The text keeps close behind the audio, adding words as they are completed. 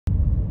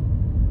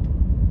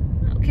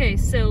Okay,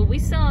 so we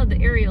saw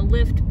the aerial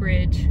lift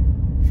bridge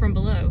from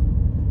below.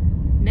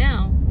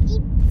 Now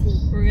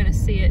we're gonna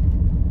see it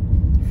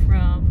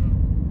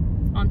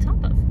from on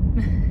top of.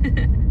 From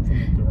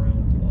the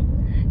ground level.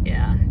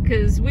 Yeah,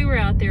 because we were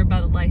out there by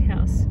the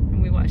lighthouse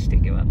and we watched it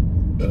go up.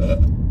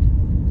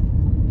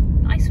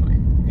 Nice one.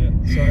 Yeah,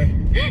 sorry.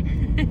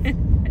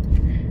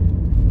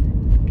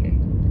 Okay.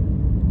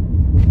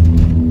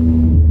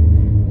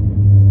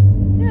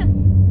 Yeah.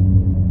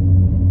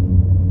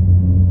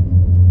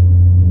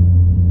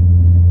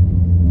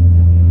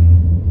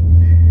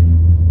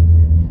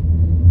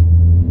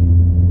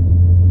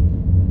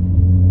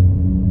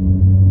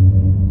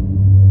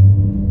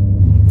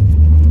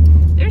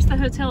 There's the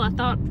hotel I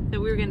thought that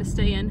we were going to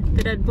stay in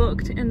that I'd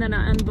booked, and then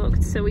I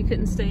unbooked so we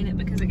couldn't stay in it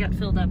because it got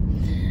filled up.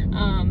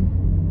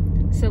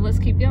 So let's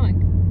keep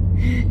going.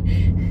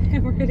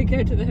 And we're gonna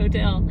go to the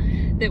hotel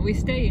that we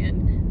stay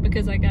in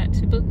because I got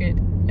to book it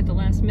at the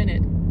last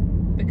minute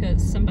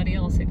because somebody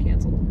else had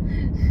canceled.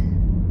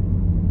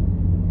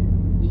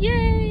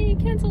 Yay,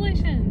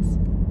 cancellations!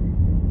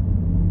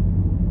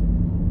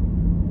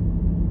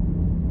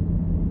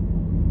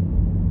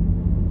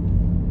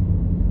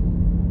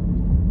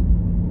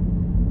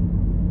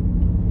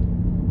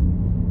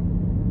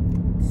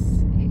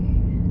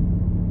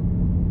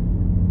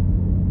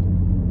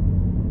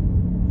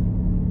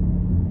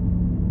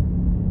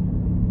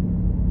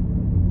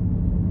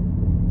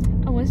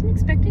 I wasn't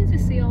expecting to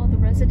see all the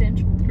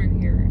residential through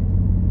here.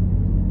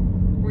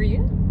 Were you?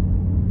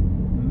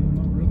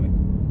 Not really.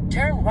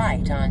 Turn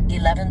right on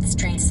 11th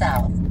Street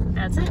South.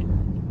 That's it.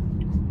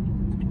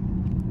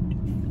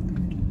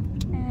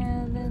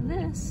 And then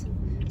this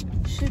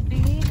should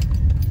be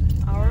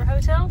our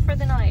hotel for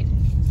the night.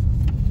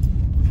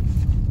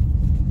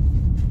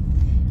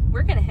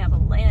 We're gonna have a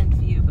land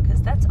view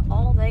because that's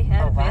all they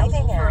have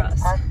available for Arriving at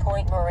us. Park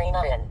Point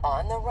Marina Inn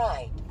on the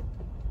right.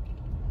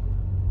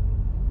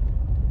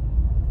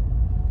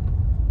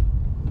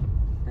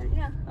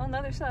 Yeah, on the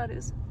other side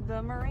is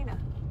the marina.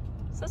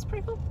 So that's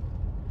pretty cool.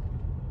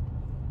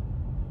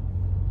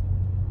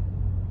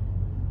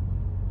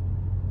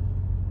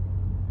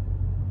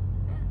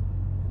 Yeah.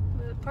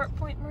 The Park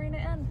Point Marina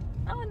Inn.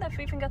 Oh, and they've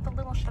even got the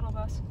little shuttle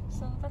bus.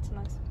 So that's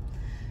nice.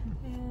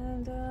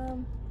 And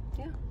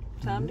yeah,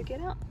 time to get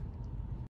out.